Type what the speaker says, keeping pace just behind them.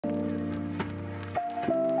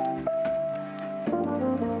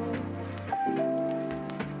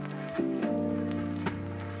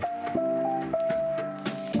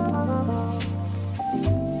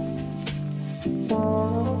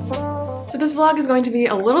this vlog is going to be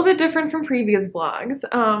a little bit different from previous vlogs.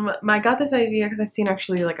 I got this idea because I've seen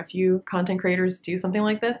actually like a few content creators do something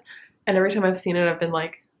like this, and every time I've seen it I've been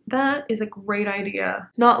like, that is a great idea.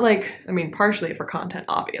 Not like, I mean, partially for content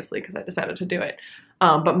obviously because I decided to do it,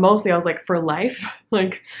 but mostly I was like, for life,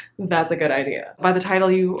 like that's a good idea. By the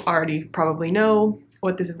title you already probably know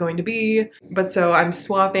what this is going to be, but so I'm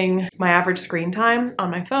swapping my average screen time on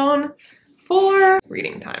my phone for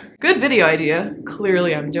reading time. Good video idea,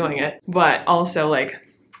 clearly I'm doing it, but also like,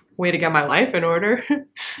 way to get my life in order.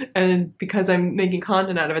 And because I'm making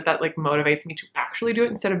content out of it, that like motivates me to actually do it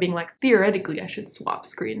instead of being like, theoretically I should swap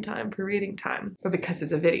screen time for reading time. But because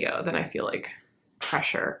it's a video, then I feel like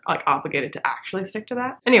pressure, like obligated to actually stick to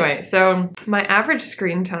that. Anyway, so my average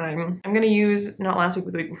screen time, I'm gonna use not last week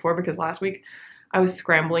but the week before, because last week I was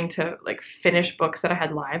scrambling to like finish books that I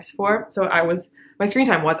had lives for. So my screen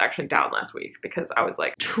time was actually down last week because I was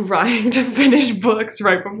like trying to finish books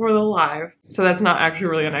right before the live. So that's not actually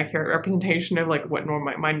really an accurate representation of like what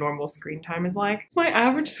my normal screen time is like. My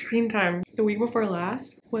average screen time the week before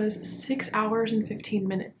last was 6 hours and 15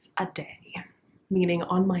 minutes a day, meaning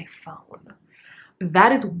on my phone.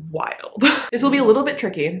 That is wild. This will be a little bit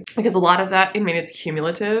tricky because a lot of that, I mean, it's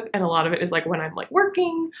cumulative, and a lot of it is like when I'm like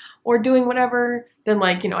working or doing whatever, then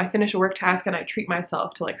like, you know, I finish a work task and I treat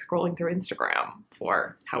myself to like scrolling through Instagram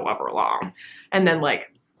for however long. And then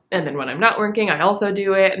when I'm not working, I also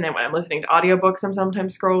do it. And then when I'm listening to audiobooks, I'm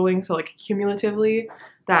sometimes scrolling. So like cumulatively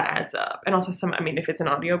that adds up. And also I mean, if it's an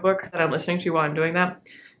audiobook that I'm listening to while I'm doing that,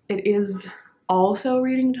 it is also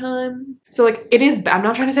reading time. So like it is bad. I'm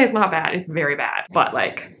not trying to say it's not bad, it's very bad, but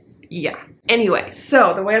like, yeah. Anyway,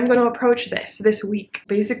 so the way I'm going to approach this week,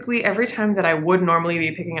 basically every time that I would normally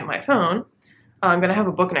be picking up my phone, I'm gonna have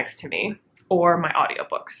a book next to me or my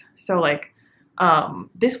audiobooks. So like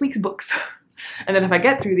this week's books. And then if I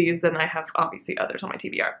get through these, then I have obviously others on my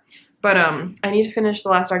TBR. But I need to finish the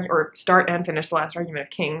last argument, or start and finish the last argument of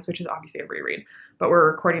Kings, which is obviously a reread. But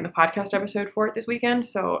we're recording the podcast episode for it this weekend,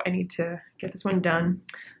 so I need to get this one done.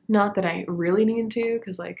 Not that I really need to,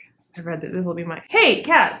 because like I read that this will be my— hey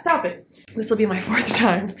cat, stop it! This will be my 4th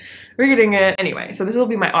time reading it. Anyway, so this will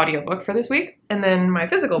be my audiobook for this week, and then my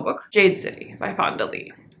physical book, Jade City by Fonda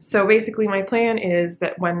Lee. So basically my plan is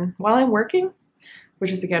that while I'm working,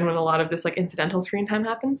 which is again when a lot of this like incidental screen time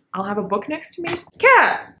happens, I'll have a book next to me.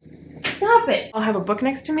 Cat! Stop it! I'll have a book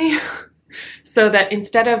next to me so that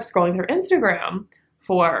instead of scrolling through Instagram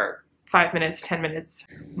for 5 minutes, 10 minutes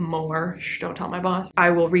more, shh, don't tell my boss, I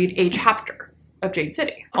will read a chapter of Jade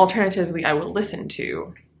City. Alternatively, I will listen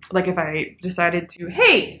to, like if I decided to,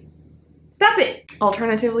 hey, stop it!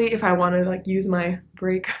 Alternatively, if I want to like use my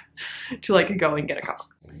break to like go and get a cup.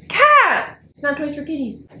 Cat! It's not toys for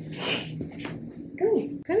kitties. Come here,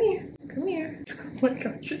 come here, come here. Oh my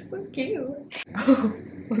gosh, you're so cute. Oh,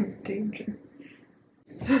 I'm danger.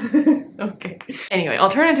 Okay. Anyway,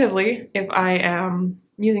 alternatively, if I am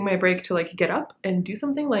using my break to like get up and do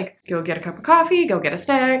something, like go get a cup of coffee, go get a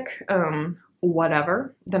snack,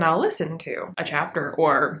 whatever, then I'll listen to a chapter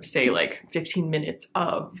or say like 15 minutes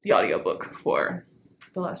of the audiobook for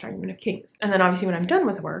the last argument of Kings. And then obviously when I'm done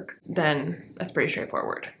with work, then that's pretty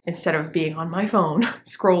straightforward. Instead of being on my phone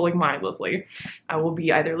scrolling mindlessly, I will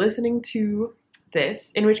be either listening to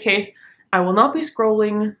this, in which case I will not be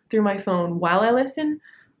scrolling through my phone while I listen.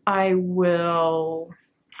 I will,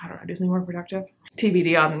 I don't know, do something more productive.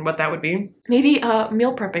 TBD on what that would be. Maybe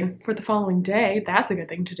meal prepping for the following day. That's a good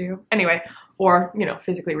thing to do. Anyway, or, you know,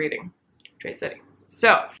 physically reading Jade City.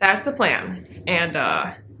 So that's the plan.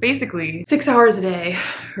 And basically 6 hours a day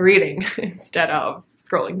reading instead of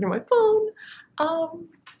scrolling through my phone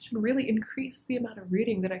should really increase the amount of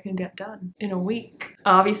reading that I can get done in a week.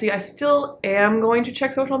 Obviously I still am going to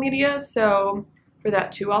check social media, so for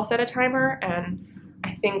that too I'll set a timer, and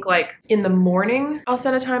I think like in the morning I'll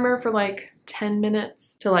set a timer for like 10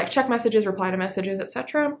 minutes to like check messages, reply to messages,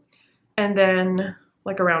 etc. And then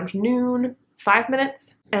like around noon, 5 minutes,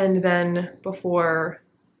 and then before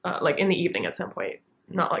like in the evening at some point,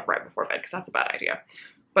 not like right before bed because that's a bad idea,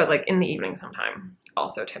 but like in the evening sometime,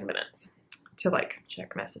 also 10 minutes to like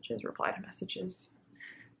check messages, reply to messages,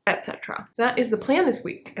 etc. That is the plan this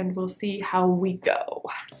week, and we'll see how we go.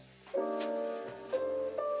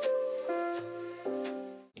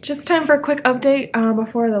 Just time for a quick update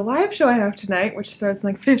before the live show I have tonight, which starts in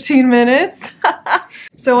like 15 minutes.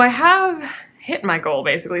 So I have hit my goal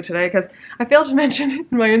basically today, because I failed to mention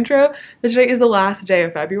in my intro that today is the last day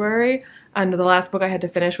of February, and the last book I had to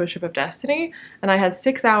finish was Ship of Destiny, and I had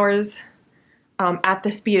 6 hours at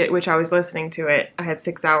the speed at which I was listening to it. I had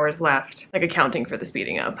 6 hours left, like accounting for the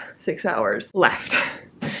speeding up, 6 hours left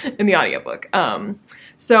in the audiobook.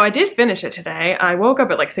 So I did finish it today. I woke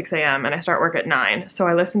up at like 6 a.m. and I start work at 9. So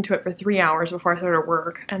I listened to it for 3 hours before I started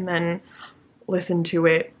work, and then listened to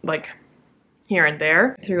it like here and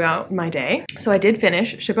there throughout my day. So I did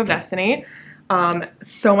finish Ship of Destiny.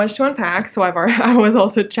 So much to unpack. So I was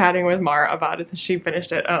also chatting with Mara about it since she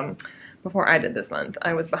finished it before I did this month.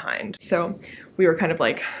 I was behind. So we were kind of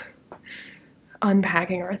like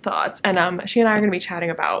unpacking our thoughts. And she and I are going to be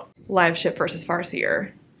chatting about Live Ship versus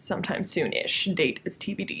Farseer sometime soon-ish. Date is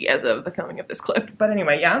TBD as of the filming of this clip. But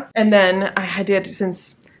anyway, yeah. And then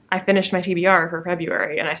since I finished my TBR for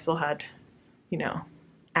February and I still had, you know,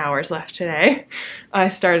 hours left today, I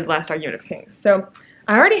started Last Argument of Kings. So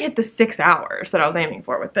I already hit the 6 hours that I was aiming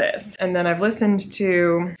for with this. And then I've listened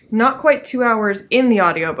to not quite 2 hours in the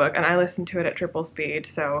audiobook, and I listened to it at triple speed,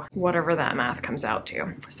 so whatever that math comes out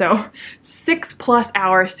to. So 6+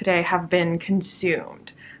 hours today have been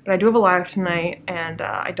consumed. But I do have a live tonight, and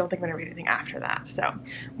I don't think I'm gonna read anything after that. So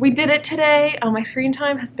we did it today. My screen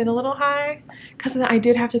time has been a little high because I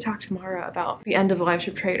did have to talk to Mara about the end of the Live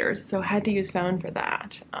Ship Traders, so I had to use phone for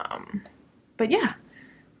that. But yeah,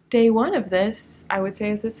 day 1 of this, I would say,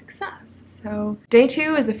 is a success. So day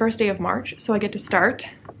 2 is the first day of March, so I get to start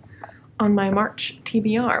on my March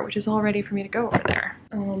TBR, which is all ready for me to go over there.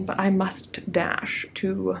 But I must dash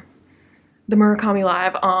to the Murakami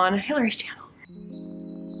Live on Hillary's channel.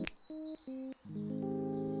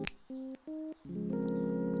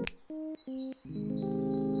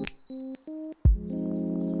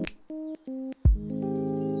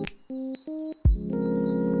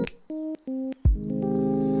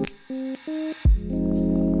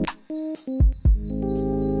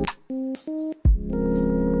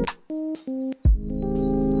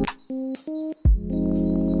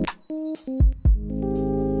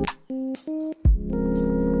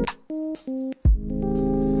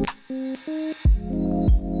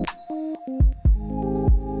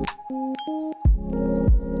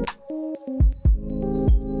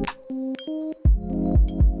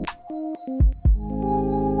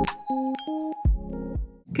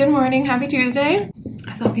 Good morning, happy Tuesday.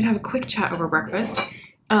 I thought we'd have a quick chat over breakfast.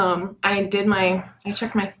 I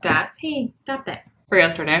checked my stats. Hey, stop that. For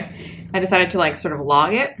yesterday, I decided to like sort of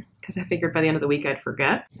log it because I figured by the end of the week I'd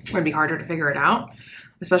forget. It would be harder to figure it out,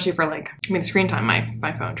 especially for like, I mean, screen time,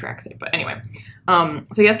 my phone tracks it. But anyway,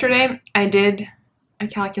 so yesterday I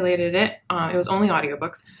calculated it. It was only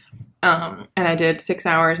audiobooks. And I did 6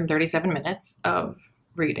 hours and 37 minutes of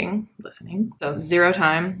listening. So 0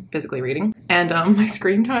 time physically reading. And my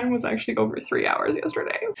screen time was actually over 3 hours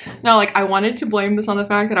yesterday. Now, like, I wanted to blame this on the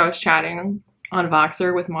fact that I was chatting on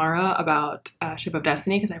Voxer with Mara about Ship of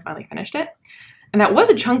Destiny because I finally finished it. And that was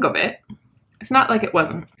a chunk of it. It's not like it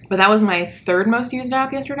wasn't. But that was my 3rd most used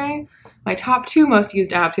app yesterday. My top 2 most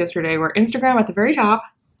used apps yesterday were Instagram at the very top,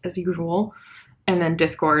 as usual, and then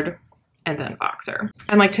Discord, and then Voxer.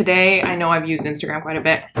 And like today, I know I've used Instagram quite a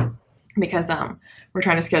bit because we're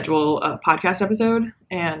trying to schedule a podcast episode,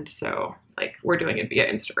 and so like we're doing it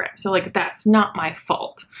via Instagram. So like that's not my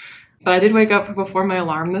fault. But I did wake up before my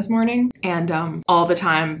alarm this morning, and all the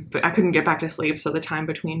time, but I couldn't get back to sleep, so the time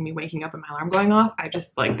between me waking up and my alarm going off, I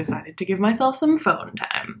just like decided to give myself some phone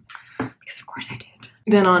time. Because of course I did.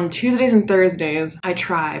 Then on Tuesdays and Thursdays, I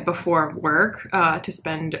try before work to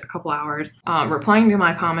spend a couple hours replying to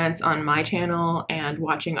my comments on my channel and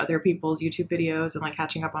watching other people's YouTube videos and like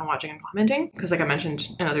catching up on watching and commenting. Because like I mentioned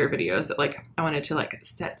in other videos that like I wanted to like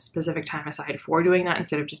set specific time aside for doing that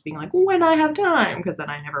instead of just being like when I have time, because then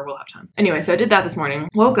I never will have time. Anyway, so I did that this morning.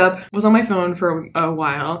 Woke up, was on my phone for a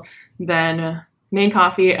while, then made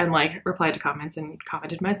coffee and like replied to comments and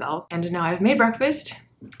commented myself. And now I've made breakfast,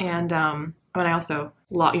 and I also,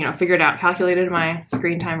 calculated my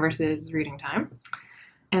screen time versus reading time.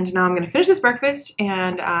 And now I'm going to finish this breakfast,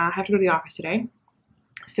 and I have to go to the office today.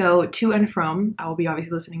 So to and from, I will be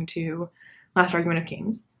obviously listening to Last Argument of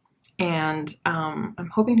Kings. And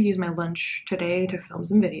I'm hoping to use my lunch today to film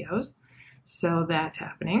some videos. So that's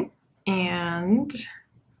happening. And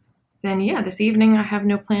then, yeah, this evening I have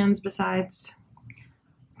no plans besides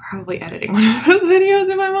probably editing one of those videos,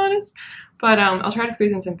 if I'm honest. But I'll try to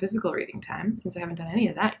squeeze in some physical reading time since I haven't done any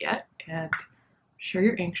of that yet. And I'm sure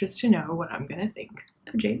you're anxious to know what I'm gonna think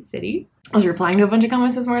of Jade City. I was replying to a bunch of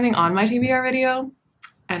comments this morning on my TBR video,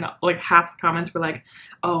 and like half the comments were like,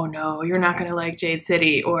 oh no, you're not gonna like Jade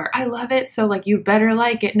City, or I love it, so like you better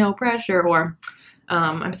like it, no pressure, or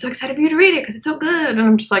I'm so excited for you to read it because it's so good. And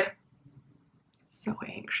I'm just like, so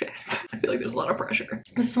anxious. I feel like there's a lot of pressure.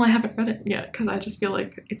 This is why I haven't read it yet, because I just feel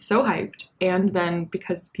like it's so hyped. And then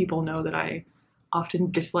because people know that I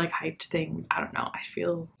often dislike hyped things. I don't know. I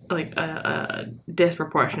feel like a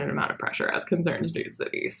disproportionate amount of pressure as concerns Dude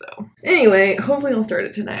City. So anyway, hopefully I'll start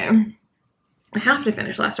it today. I have to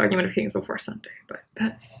finish Last Argument of Kings before Sunday, but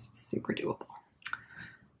that's super doable.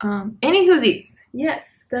 Any whoosies.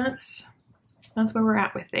 Yes, that's where we're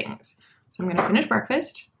at with things. So I'm gonna finish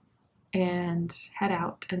breakfast and head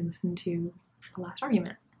out and listen to The Last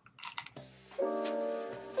Argument.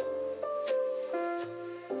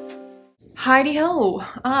 Heidi ho!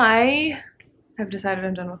 I have decided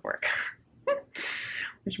I'm done with work,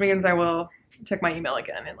 which means I will check my email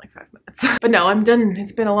again in like 5 minutes. But no, I'm done.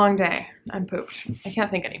 It's been a long day. I'm pooped. I can't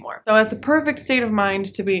think anymore. So it's a perfect state of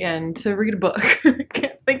mind to be in to read a book.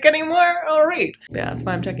 Can't think anymore, I'll read. Yeah, that's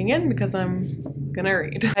why I'm checking in, because I'm gonna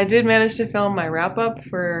read. I did manage to film my wrap up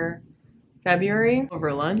for February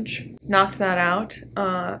over lunch. Knocked that out.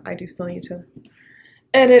 I do still need to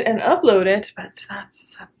edit and upload it, but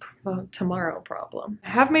that's a tomorrow problem. I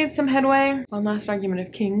have made some headway on Last Argument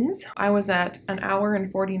of Kings. I was at 1 hour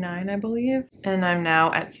and 49, I believe, and I'm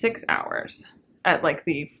now at 6 hours at like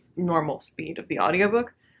the normal speed of the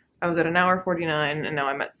audiobook. I was at 1 hour 49 and now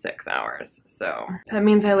I'm at 6 hours. So that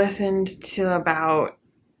means I listened to about,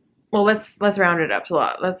 well, let's round it up to a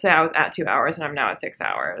lot. Let's say I was at 2 hours and I'm now at 6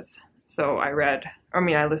 hours. So I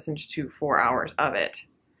listened to 4 hours of it,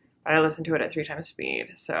 but I listened to it at 3 times speed.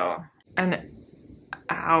 So an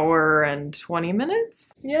hour and 20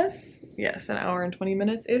 minutes? Yes, 1 hour and 20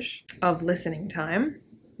 minutes-ish of listening time.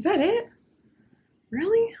 Is that it?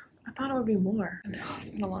 Really? I thought it would be more. No, it's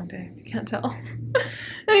been a long day, if you can't tell.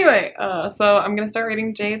 Anyway, so I'm gonna start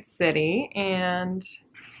reading Jade City, and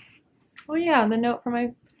well, yeah, the note from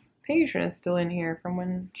my patron is still in here from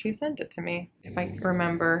when she sent it to me. If I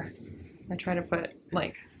remember, I try to put,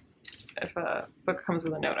 like, if a book comes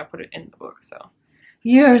with a note, I put it in the book, so.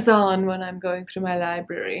 Years on, when I'm going through my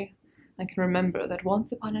library, I can remember that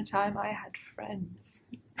once upon a time I had friends.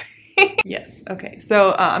 Yes, okay,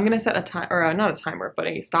 so I'm gonna set a time, or not a timer, but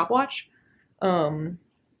a stopwatch for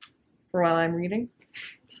while I'm reading,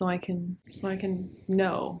 so I can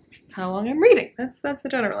know how long I'm reading. That's the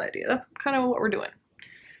general idea. That's kind of what we're doing.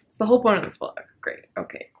 It's the whole point of this vlog. Great,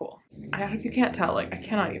 okay, cool. I hope you can't tell, like, I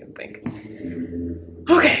cannot even think.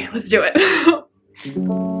 Okay, let's do it.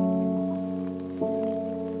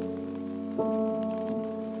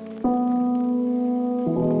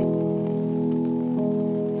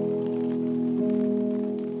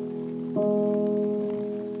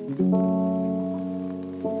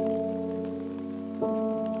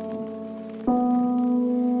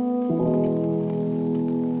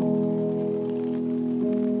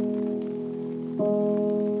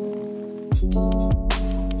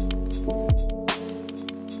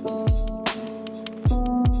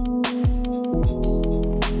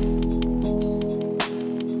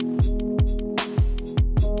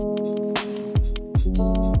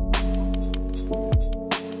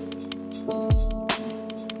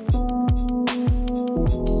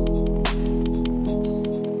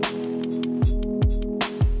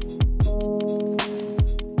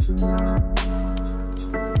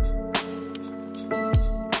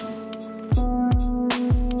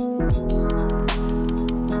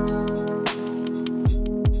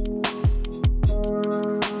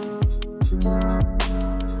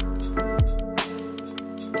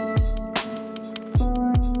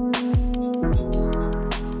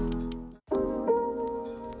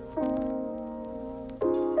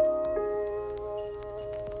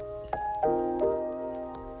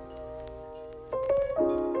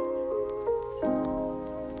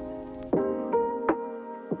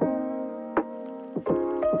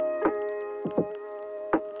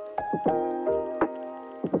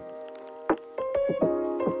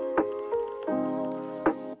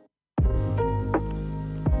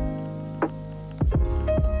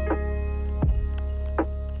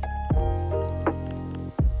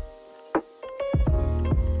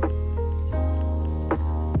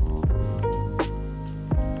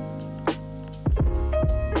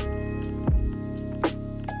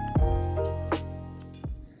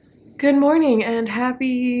 Good morning and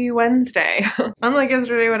happy Wednesday. Unlike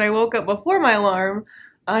yesterday when I woke up before my alarm,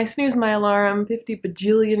 I snoozed my alarm 50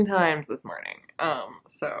 bajillion times this morning.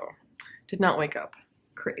 So did not wake up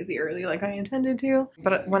crazy early like I intended to.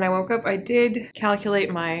 But when I woke up, I did calculate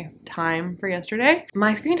my time for yesterday.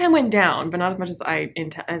 My screen time went down, but not as much as I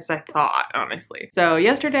thought, honestly. So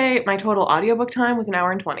yesterday, my total audiobook time was 1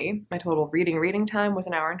 hour and 20. My total reading time was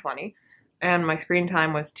 1 hour and 20. And my screen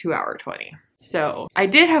time was 2 hours 20. So I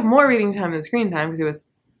did have more reading time than screen time because it was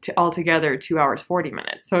altogether 2 hours 40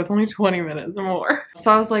 minutes, so it's only 20 minutes more.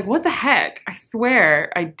 So I was like, what the heck? I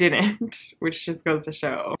swear I didn't, which just goes to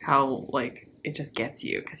show how like it just gets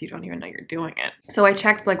you because you don't even know you're doing it. So I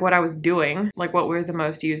checked like what I was doing, like what were the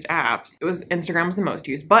most used apps. It was Instagram was the most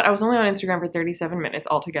used, but I was only on Instagram for 37 minutes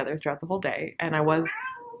altogether throughout the whole day, and I was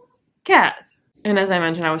Kaz. And as I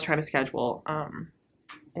mentioned, I was trying to schedule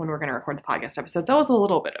when we're gonna record the podcast episodes. That was a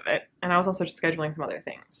little bit of it. And I was also just scheduling some other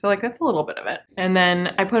things. So like that's a little bit of it. And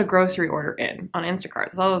then I put a grocery order in on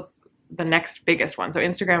Instacart. So that was the next biggest one. So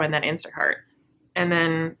Instagram and then Instacart. And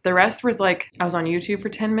then the rest was like, I was on YouTube for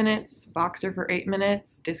 10 minutes, Voxer for 8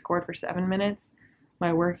 minutes, Discord for 7 minutes,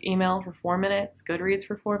 my work email for 4 minutes, Goodreads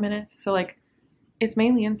for 4 minutes. So like it's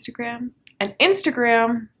mainly Instagram. And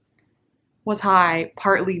Instagram was high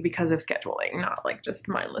partly because of scheduling, not like just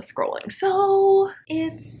mindless scrolling. So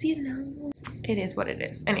it's, you know, it is what it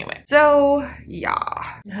is. Anyway, so yeah,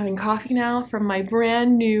 I'm having coffee now from my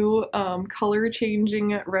brand new color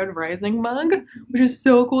changing Red Rising mug, which is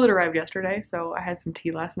so cool. It arrived yesterday, so I had some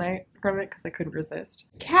tea last night from it because I couldn't resist.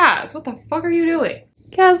 Kaz, what the fuck are you doing?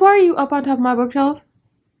 Kaz, why are you up on top of my bookshelf?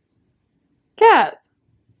 Kaz!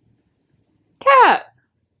 Kaz!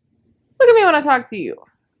 Look at me when I talk to you.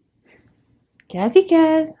 Kazzy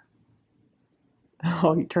Kaz.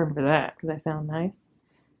 Oh, you turned for that because I sound nice.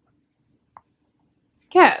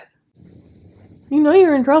 Kaz, you know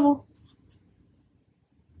you're in trouble.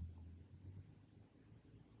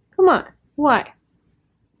 Come on. Why?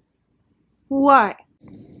 Why?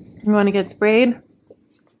 You want to get sprayed?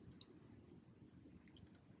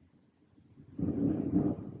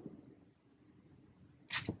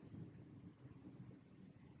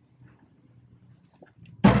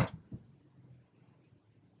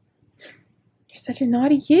 Such a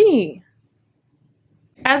naughty kitty.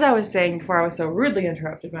 As I was saying before I was so rudely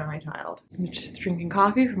interrupted by my child, I'm just drinking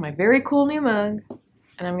coffee from my very cool new mug,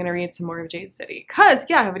 and I'm gonna read some more of Jade City. Cause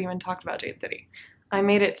yeah, I haven't even talked about Jade City. I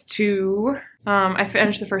made it to, I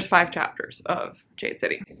finished the first 5 chapters of Jade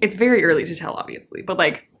City. It's very early to tell, obviously, but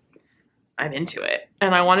like, I'm into it.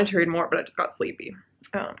 And I wanted to read more, but I just got sleepy.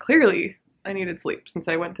 Clearly, I needed sleep since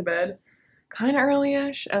I went to bed kind of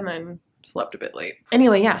early-ish, and then slept a bit late.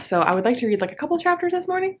 Anyway, yeah, so I would like to read like a couple chapters this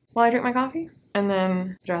morning while I drink my coffee, and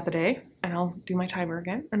then throughout the day, and I'll do my timer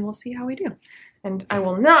again, and we'll see how we do. And I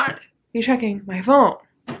will not be checking my phone.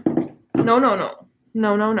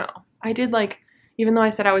 No. I did like, even though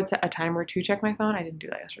I said I would set a timer to check my phone, I didn't do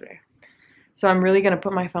that yesterday. So I'm really gonna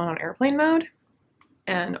put my phone on airplane mode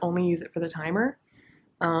and only use it for the timer,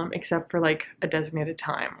 except for like a designated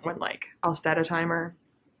time when like I'll set a timer,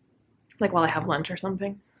 like while I have lunch or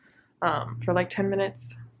something. For like 10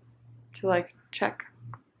 minutes to like check,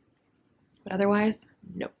 but otherwise,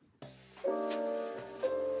 nope.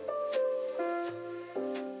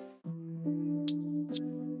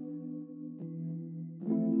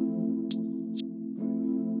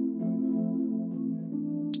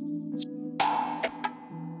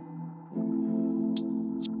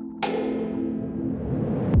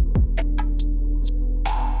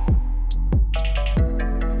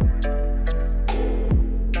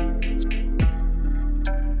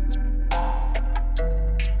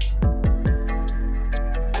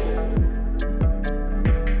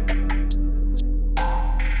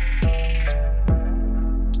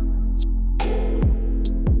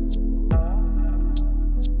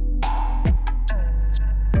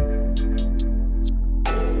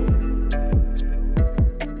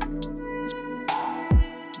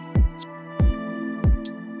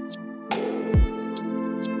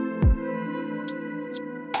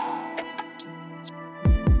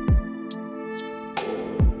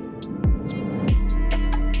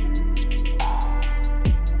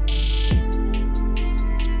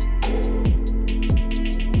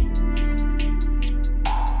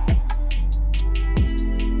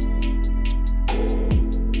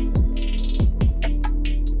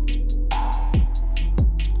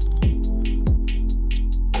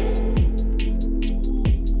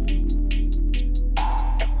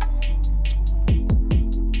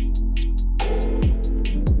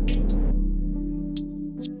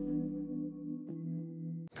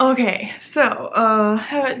 Okay, so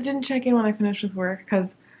I didn't check in when I finished with work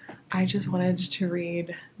because I just wanted to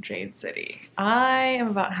read Jade City. I am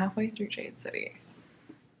about halfway through Jade City,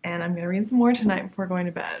 and I'm gonna read some more tonight before going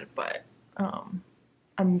to bed, but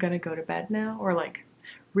I'm gonna go to bed now, or like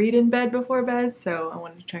read in bed before bed, so I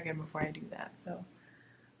wanted to check in before I do that, so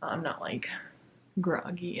I'm not like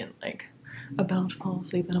groggy and like about to fall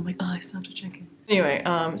asleep and I'm like, oh, I still have to check in. Anyway,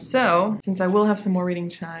 so since I will have some more reading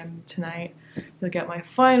time tonight, you'll get my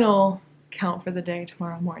final count for the day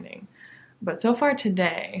tomorrow morning. But so far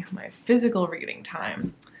today, my physical reading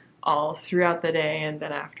time all throughout the day and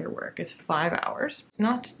then after work is 5 hours.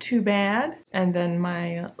 Not too bad. And then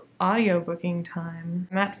my audio booking time,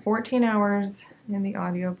 I'm at 14 hours in the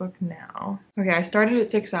audiobook now. Okay, I started at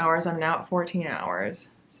 6 hours, I'm now at 14 hours.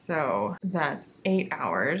 So that's 8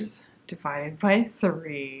 hours divided by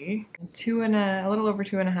 3. A little over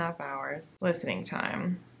 2.5 hours listening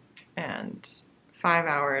time and 5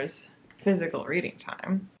 hours physical reading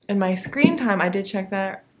time. And my screen time, I did check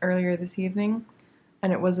that earlier this evening,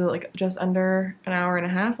 and it was like just under an hour and a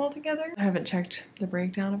half altogether. I haven't checked the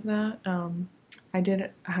breakdown of that. I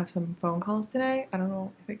did have some phone calls today. I don't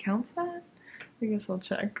know if it counts that. I guess I'll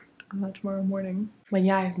check tomorrow morning. But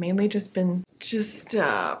yeah, I've mainly just been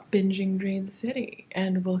binging Jade City,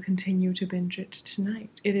 and will continue to binge it tonight.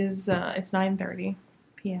 It's 9:30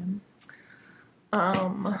 p.m.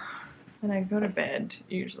 And I go to bed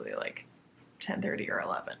usually like 10:30 or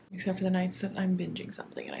 11, except for the nights that I'm binging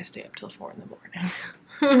something and I stay up till 4 in the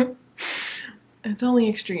morning. It's only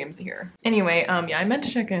extremes here. Anyway, yeah, I meant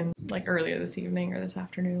to check in like earlier this evening or this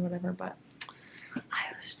afternoon, whatever, but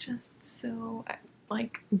I was just so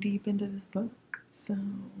like deep into this book. So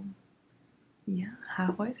yeah,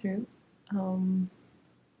 halfway through.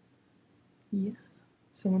 Yeah,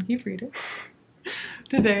 someone keep reading.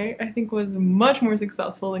 Today, I think, was much more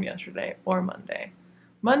successful than yesterday or Monday.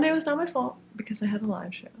 Monday was not my fault because I had a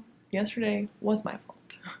live show. Yesterday was my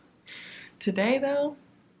fault. Today, though,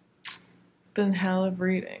 it's been hell of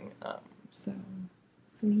reading. So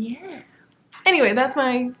yeah. Anyway, that's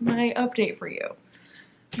my update for you.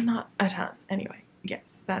 Not a ton. Anyway,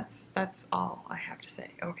 yes, that's all I have to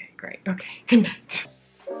say. Okay, great. Okay, good night.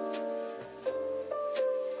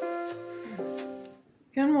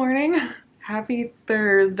 Good morning. Happy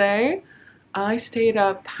Thursday. I stayed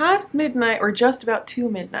up past midnight, or just about to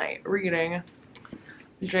midnight, reading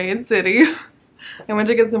Jade City. I went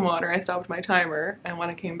to get some water. I stopped my timer, and when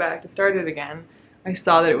I came back to start it again, I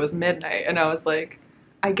saw that it was midnight, and I was like,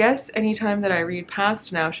 I guess any time that I read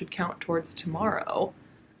past now should count towards tomorrow.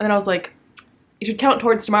 And then I was like, you should count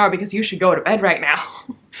towards tomorrow because you should go to bed right now.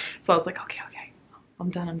 So I was like, okay, I'm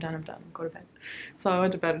done, go to bed. So I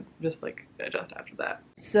went to bed just after that.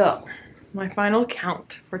 So my final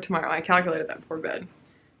count for tomorrow, I calculated that before bed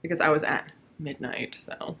because I was at midnight,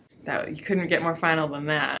 so that you couldn't get more final than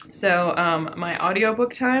that. So my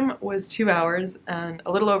audiobook time was 2 hours and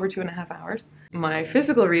a little over 2.5 hours. My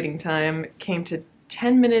physical reading time came to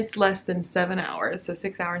 10 minutes less than 7 hours, so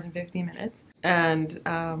 6 hours and 50 minutes. And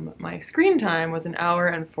my screen time was 1 hour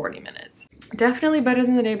and 40 minutes. Definitely better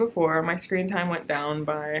than the day before. My screen time went down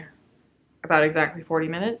by about exactly 40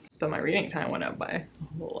 minutes, but my reading time went up by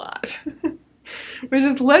a whole lot. Which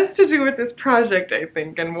is less to do with this project, I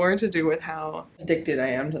think, and more to do with how addicted I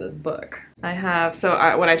am to this book. When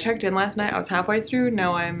I checked in last night, I was halfway through.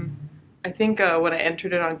 Now I think when I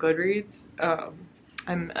entered it on Goodreads,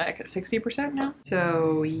 I'm like at 60% now.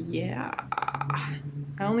 So yeah, I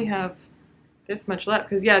only have this much left,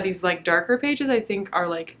 because yeah, these like darker pages I think are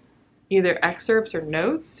like either excerpts or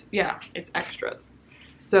notes. Yeah, it's extras.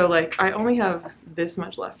 So like I only have this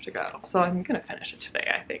much left to go. So I'm gonna finish it today,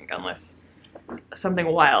 I think, unless something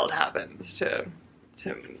wild happens to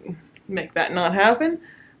make that not happen.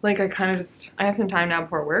 Like I have some time now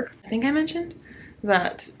before work. I think I mentioned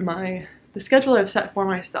that the schedule I've set for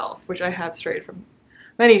myself, which I have strayed from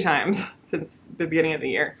many times since the beginning of the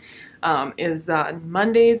year, is that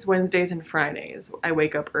Mondays, Wednesdays, and Fridays I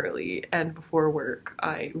wake up early, and before work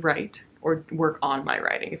I write or work on my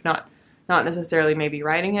writing. If not necessarily maybe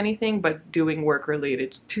writing anything, but doing work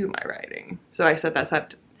related to my writing. So I set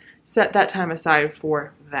that time aside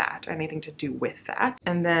for that, anything to do with that.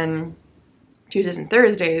 And then Tuesdays and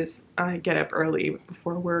Thursdays I get up early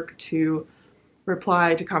before work to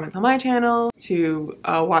reply to comments on my channel, to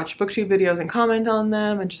watch booktube videos and comment on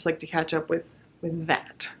them, and just like to catch up with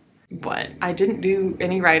that. But I didn't do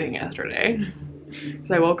any writing yesterday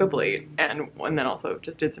because I woke up late, and then also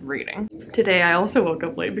just did some reading. Today I also woke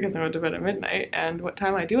up late because I went to bed at midnight, and what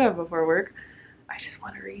time I do have before work, I just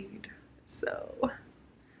want to read. So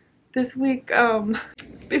this week,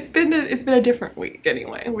 it's been a different week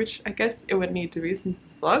anyway, which I guess it would need to be since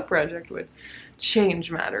this vlog project would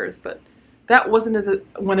change matters, but that wasn't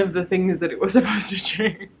one of the things that it was supposed to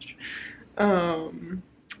change.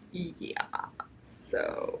 Yeah,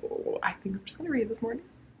 so I think I'm just gonna read this morning,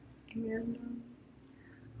 and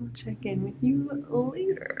I'll check in with you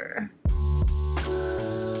later.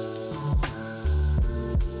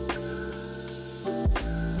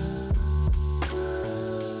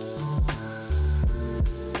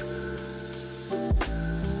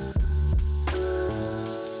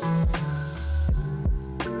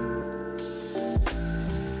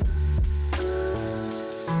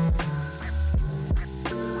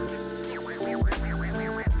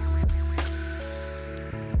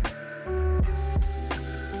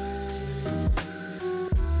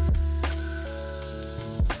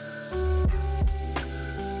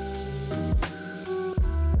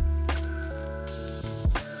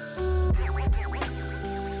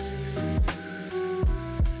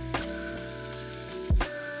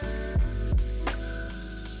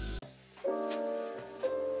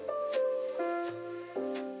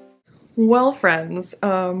 Well, friends,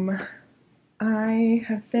 I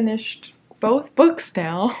have finished both books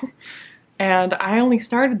now, and I only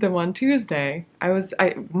started them on Tuesday.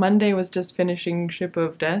 Monday was just finishing Ship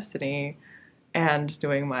of Destiny and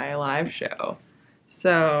doing my live show.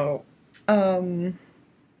 So, I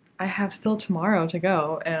have still tomorrow to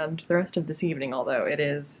go and the rest of this evening, although it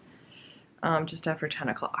is just after 10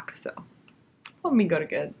 o'clock, so let me go to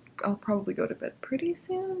bed. I'll probably go to bed pretty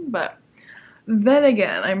soon, but then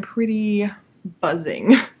again, I'm pretty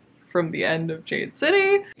buzzing from the end of Jade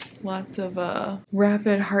City. Lots of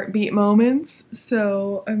rapid heartbeat moments,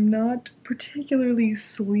 so I'm not particularly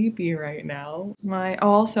sleepy right now.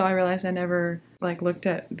 Also, I realized I never looked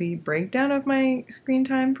at the breakdown of my screen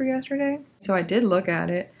time for yesterday, so I did look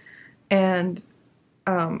at it, and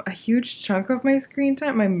a huge chunk of my screen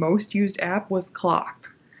time, my most used app, was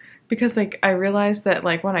Clock. Because I realized that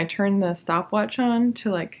when I turn the stopwatch on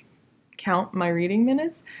to count my reading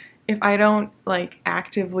minutes, if I don't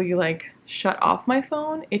actively shut off my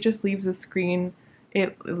phone, it just leaves the screen,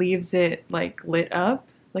 it leaves it lit up,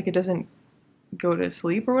 it doesn't go to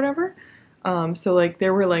sleep or whatever. So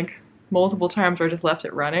there were multiple times where I just left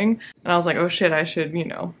it running, and I was like, oh shit, I should,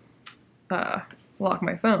 lock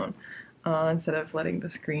my phone instead of letting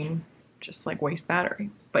the screen just waste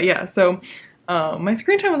battery. But yeah, so my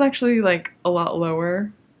screen time was actually a lot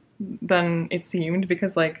lower than it seemed,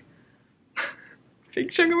 because big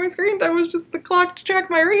chunk of my screen time was just the clock to track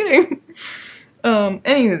my reading.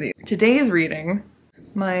 Anyways, today's reading,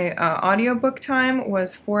 my audiobook time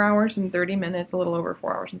was 4 hours and 30 minutes, a little over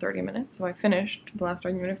 4 hours and 30 minutes, so I finished The Last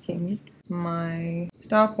Argument of Kings. My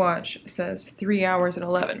stopwatch says 3 hours and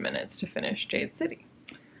 11 minutes to finish Jade City.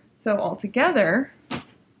 So altogether,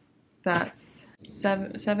 that's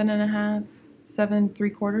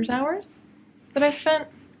 7.75 hours that I spent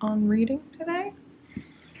on reading today.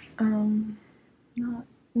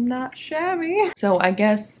 Not shabby. So I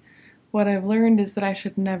guess what I've learned is that I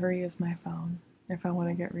should never use my phone if I want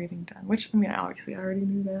to get reading done, which, I mean, obviously I already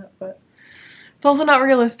knew that, but it's also not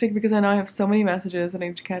realistic because I know I have so many messages that I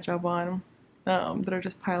need to catch up on that are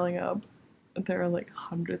just piling up. There are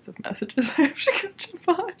hundreds of messages I have to catch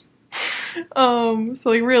up on.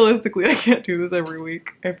 So realistically I can't do this every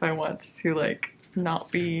week if I want to not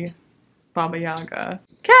be Baba Yaga.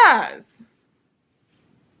 Kaz!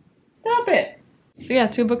 Stop it! So yeah,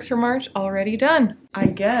 2 books for March already done. I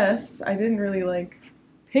guess I didn't really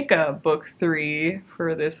pick a book 3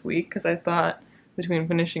 for this week because I thought between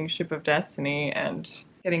finishing Ship of Destiny and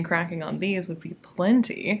getting cracking on these would be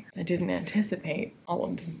plenty. I didn't anticipate all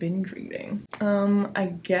of this binge reading.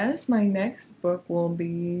 I guess my next book will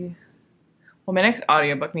be, well, my next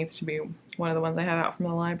audiobook needs to be one of the ones I have out from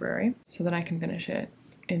the library so that I can finish it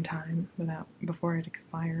in time before it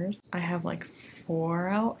expires. I have 4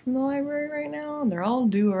 out from the library right now, and they're all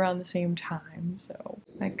due around the same time. So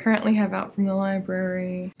I currently have out from the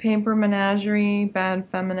library Paper Menagerie, Bad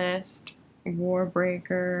Feminist,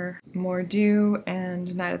 Warbreaker, Mordu,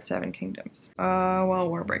 and Night of the Seven Kingdoms. Well,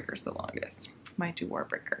 Warbreaker's the longest. Might do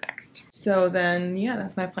Warbreaker next. So then, yeah,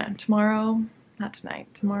 that's my plan. Tomorrow, not tonight,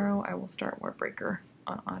 tomorrow I will start Warbreaker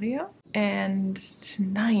on audio. And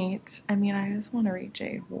tonight, I mean, I just want to read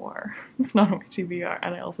Jade War. It's not on my TBR,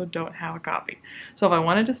 and I also don't have a copy. So if I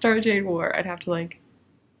wanted to start Jade War, I'd have to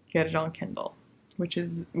get it on Kindle, which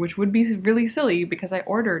would be really silly because I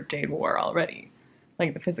ordered Jade War already,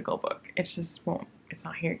 the physical book. It just won't, it's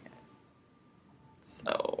not here yet.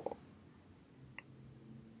 So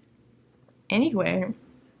anyway,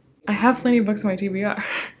 I have plenty of books on my TBR.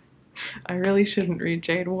 I really shouldn't read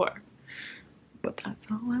Jade War, but that's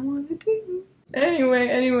all I want to do.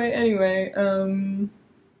 Anyway,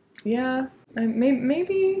 yeah,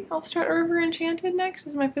 maybe I'll start River Enchanted next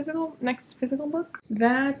as my next physical book.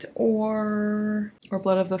 That or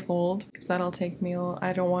Blood of the Fold, because that'll take me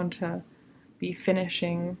I don't want to be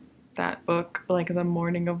finishing that book the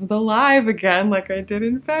morning of the live again like I did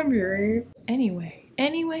in February. Anyway,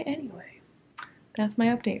 that's my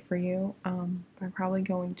update for you. I'm probably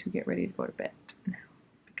going to get ready to go to bed now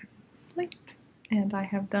because it's late and I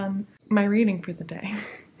have done my reading for the day.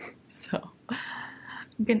 So,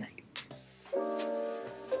 good night.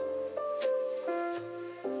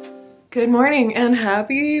 Good morning and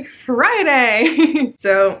happy Friday!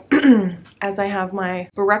 So, as I have my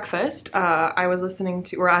breakfast, I was listening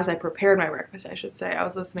to, or as I prepared my breakfast, I should say, I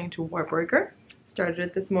was listening to Warbreaker. Started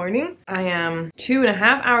it this morning. I am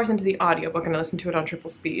 2.5 hours into the audiobook and I listened to it on triple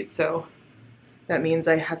speed, so that means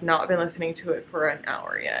I have not been listening to it for an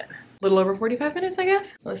hour yet. A little over 45 minutes, I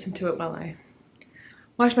guess. I listened to it while I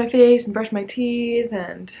washed my face and brushed my teeth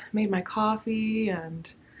and made my coffee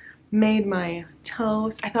and made my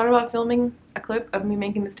toast. I thought about filming a clip of me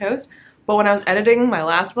making this toast, But when I was editing my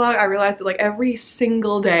last vlog, I realized that like every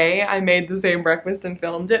single day I made the same breakfast and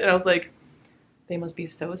filmed it, and I was like, they must be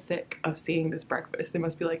so sick of seeing this breakfast. They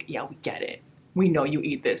must be like, yeah, we get it. We know you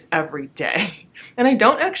eat this every day. And I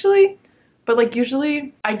don't actually, but like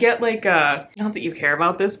usually I get like, not that you care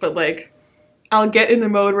about this, but like I'll get in the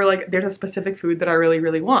mode where like there's a specific food that I really,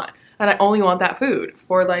 really want. And I only want that food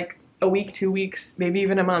for like a week, 2 weeks, maybe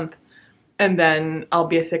even a month. And then I'll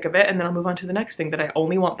be sick of it, and then I'll move on to the next thing that I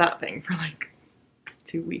only want that thing for like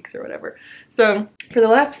 2 weeks or whatever. So for the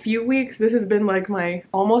last few weeks, this has been like my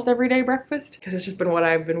almost everyday breakfast because it's just been what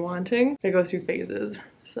I've been wanting. It goes through phases.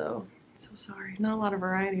 So sorry, not a lot of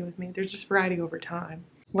variety with me. There's just variety over time.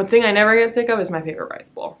 One thing I never get sick of is my favorite rice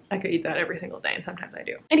bowl. I could eat that every single day, and sometimes I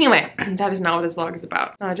do. Anyway, that is not what this vlog is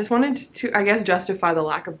about. I just wanted to, I guess, justify the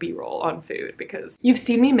lack of B-roll on food because you've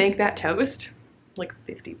seen me make that toast like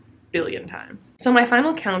 50 billion times. So my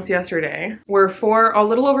final counts yesterday were a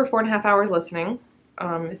little over 4.5 hours listening,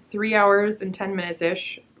 3 hours and 10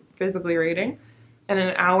 minutes-ish physically reading, and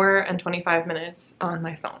an hour and 25 minutes on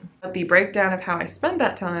my phone. But the breakdown of how I spent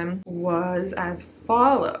that time was as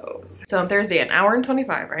follows. So on Thursday, an hour and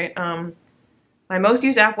 25, right? My most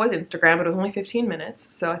used app was Instagram, but it was only 15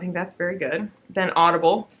 minutes, so I think that's very good. Then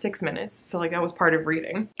Audible, 6 minutes, so like that was part of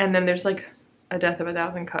reading. And then there's like a death of a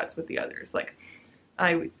thousand cuts with the others. Like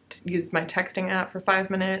I used my texting app for 5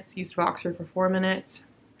 minutes, used Voxer for 4 minutes,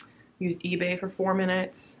 used eBay for 4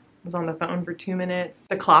 minutes, was on the phone for 2 minutes.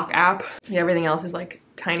 The clock app, yeah, everything else is like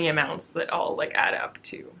tiny amounts that all like add up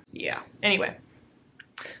to, yeah. Anyway,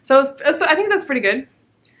 so I think that's pretty good.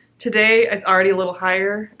 Today, it's already a little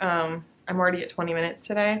higher. I'm already at 20 minutes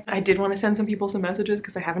today. I did want to send some people some messages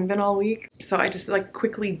because I haven't been all week. So I just like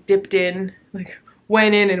quickly dipped in, like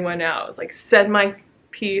went in and went out. I was like, said my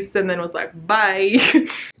piece and then was like, bye.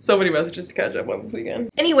 So many messages to catch up on this weekend.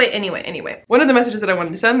 Anyway. One of the messages that I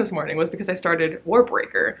wanted to send this morning was because I started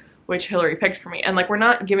Warbreaker, which Hillary picked for me. And like, we're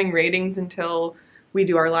not giving ratings until we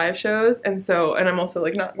do our live shows. And I'm also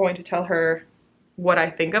like not going to tell her what I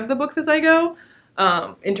think of the books as I go,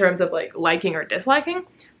 in terms of like liking or disliking.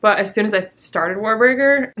 But as soon as I started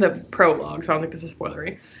Warbreaker, the prologue, so I don't think this is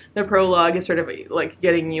spoilery, the prologue is sort of like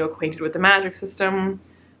getting you acquainted with the magic system,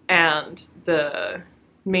 and the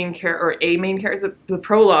main character, or a main character, the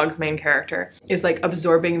prologue's main character is like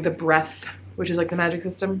absorbing the breath, which is like the magic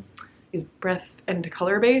system is breath and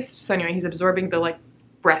color based. So anyway, he's absorbing the like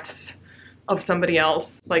breaths of somebody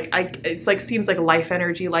else. Like it's like seems like life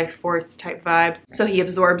energy, life force type vibes. So he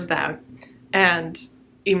absorbs that and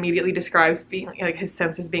immediately describes being like his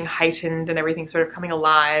senses being heightened and everything sort of coming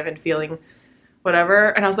alive and feeling whatever.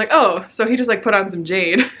 And I was like, oh, so he just like put on some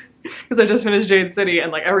Jade because I just finished Jade City,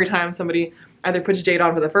 and like every time somebody either puts Jade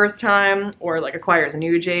on for the first time or like acquires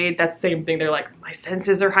new Jade, that's the same thing. They're like, my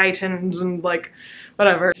senses are heightened and like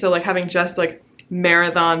whatever. So like having just like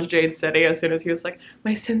marathoned Jade City, as soon as he was like,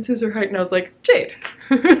 my senses are heightened, I was like, Jade.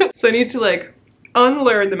 So I need to like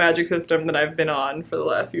unlearn the magic system that I've been on for the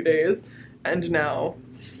last few days and now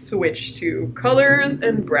switch to colors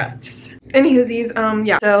and breaths. Anywhoosies,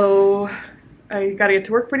 yeah, so I gotta get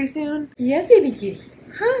to work pretty soon. Yes, baby kitty.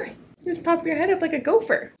 Hi. Just pop your head up like a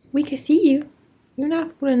gopher. We can see you. You're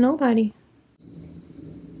not fooling nobody.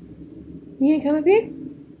 You gonna come up here?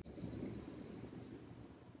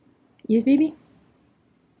 Yes, baby.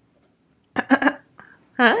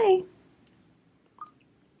 Hi.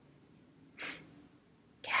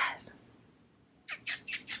 Cass.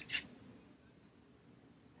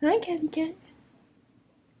 Hi, Cassie Cat.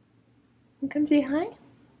 You come say hi?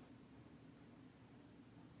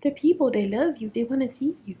 The people, they love you. They want to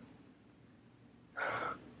see you.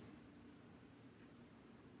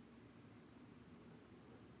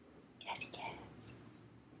 Cassie Cats.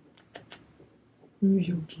 You're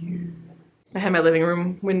so cute. I had my living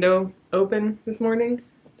room window open this morning.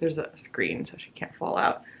 There's a screen so she can't fall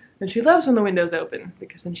out. And she loves when the window's open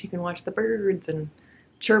because then she can watch the birds and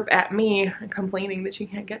chirp at me complaining that she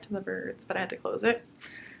can't get to the birds. But I had to close it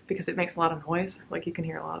because it makes a lot of noise. Like you can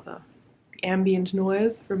hear a lot of the ambient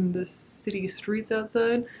noise from the city streets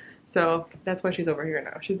outside. So that's why she's over here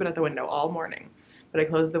now. She's been at the window all morning. But I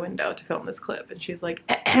closed the window to film this clip and she's like,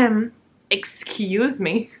 ahem, excuse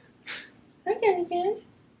me. Hi, guys.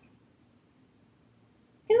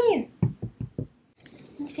 Come here.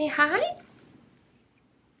 You say hi?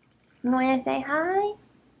 You want to say hi?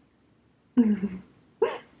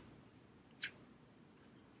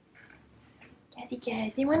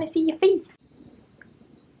 Cassie, they want to see your face.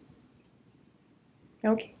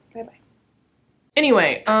 Okay, bye-bye.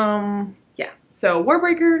 Anyway, yeah. So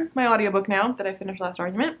Warbreaker, my audiobook now that I finished last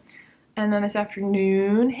argument. And then this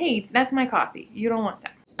afternoon, hey, that's my coffee. You don't want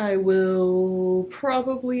that. I will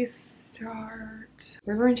probably start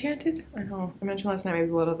River Enchanted? I don't know. I mentioned last night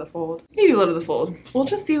maybe Blood of the Fold. Maybe Blood of the Fold. We'll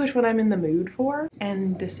just see which one I'm in the mood for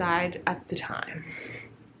and decide at the time.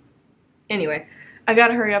 Anyway, I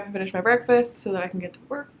gotta hurry up and finish my breakfast so that I can get to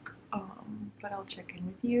work. But I'll check in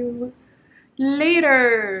with you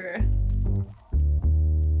later.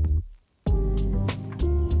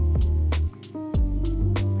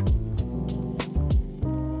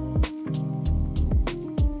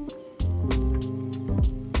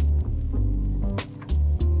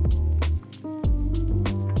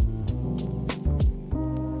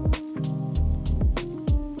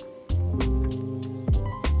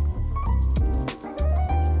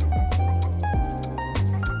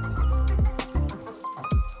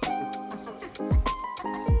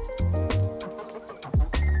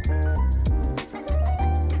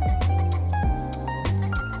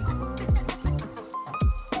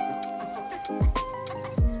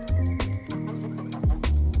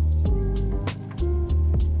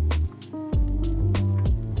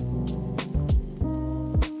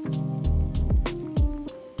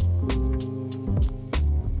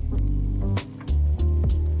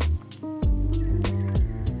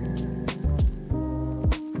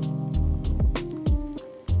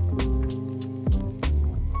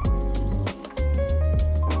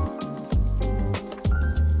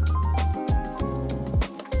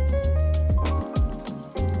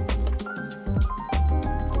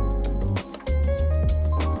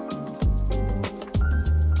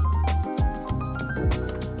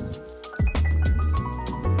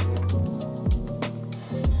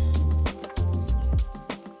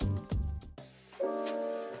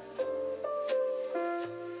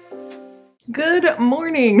 Good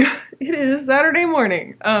morning. It is Saturday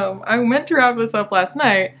morning. I meant to wrap this up last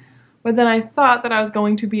night, but then I thought that I was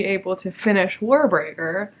going to be able to finish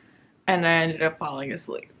Warbreaker, and I ended up falling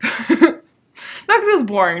asleep. Not because it was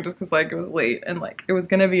boring, just because like it was late and like it was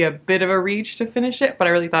gonna be a bit of a reach to finish it, but I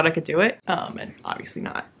really thought I could do it. And obviously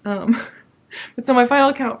not. But so my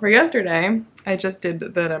final count for yesterday, I just did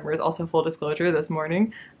the numbers. Also, full disclosure, this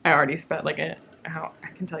morning I already spent like I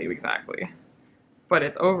can tell you exactly. But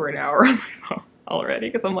it's over an hour on my phone already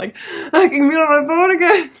because I'm like, I can be on my phone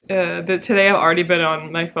again. Today I've already been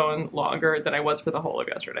on my phone longer than I was for the whole of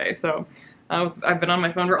yesterday. So I've been on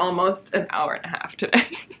my phone for almost an hour and a half today.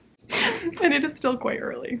 And it is still quite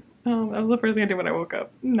early. That was the first thing I did when I woke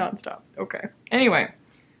up, nonstop. Okay. Anyway,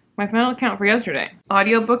 my final count for yesterday.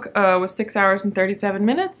 Audiobook was 6 hours and 37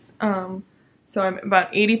 minutes. So I'm about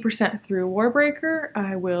 80% through Warbreaker.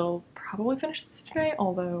 I will probably finish this today,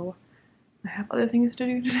 although I have other things to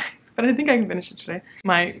do today, but I think I can finish it today.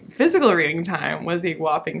 My physical reading time was a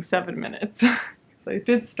whopping 7 minutes. So I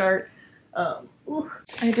did start A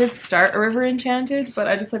River Enchanted, but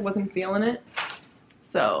I just like wasn't feeling it.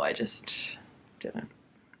 So I just didn't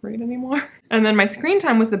read anymore. And then my screen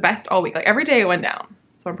time was the best all week. Like every day it went down.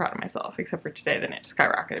 So I'm proud of myself, except for today, then it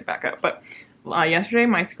skyrocketed back up. But yesterday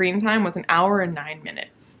my screen time was 1 hour and 9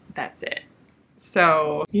 minutes. That's it.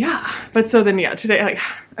 So yeah, but so then yeah, today like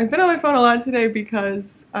I've been on my phone a lot today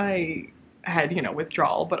because I had, you know,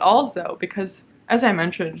 withdrawal, but also because, as I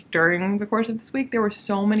mentioned during the course of this week, there were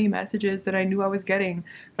so many messages that I knew I was getting.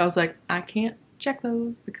 I was like, I can't check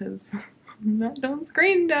those because I'm not done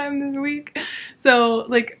screen time this week. So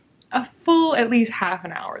like a full at least half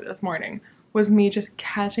an hour this morning was me just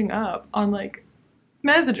catching up on like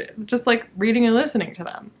messages, just like reading and listening to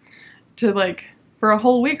them to like for a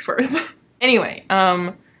whole week's worth. Anyway,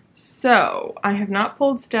 so I have not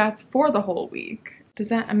pulled stats for the whole week. Does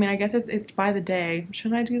that, I mean, I guess it's by the day.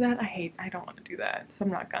 Should I do that? I don't want to do that, so I'm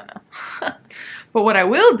not gonna. But what I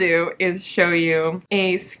will do is show you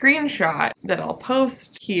a screenshot that I'll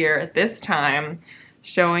post here at this time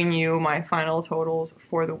showing you my final totals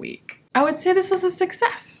for the week. I would say this was a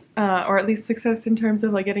success, or at least success in terms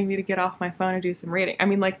of like getting me to get off my phone and do some reading. I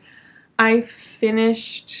mean, like, I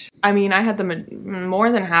finished, I mean, I had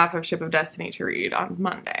more than half of Ship of Destiny to read on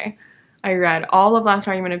Monday. I read all of Last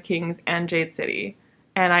Argument of Kings and Jade City,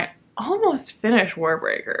 and I almost finished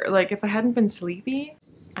Warbreaker. Like, if I hadn't been sleepy,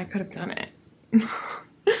 I could have done it.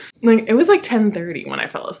 Like, it was like 10:30 when I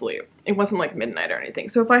fell asleep. It wasn't like midnight or anything.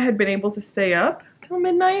 So if I had been able to stay up till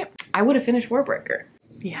midnight, I would have finished Warbreaker.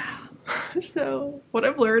 Yeah. So what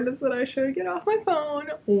I've learned is that I should get off my phone.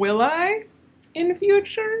 Will I in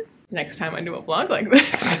future? Next time I do a vlog like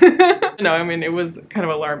this. No, I mean, it was kind of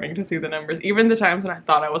alarming to see the numbers. Even the times when I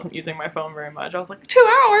thought I wasn't using my phone very much, I was like, 2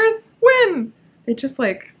 hours? When? It just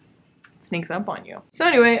like sneaks up on you. So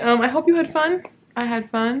anyway, I hope you had fun. I had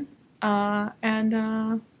fun.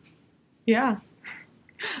 Yeah.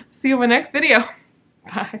 See you in my next video.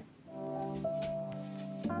 Bye.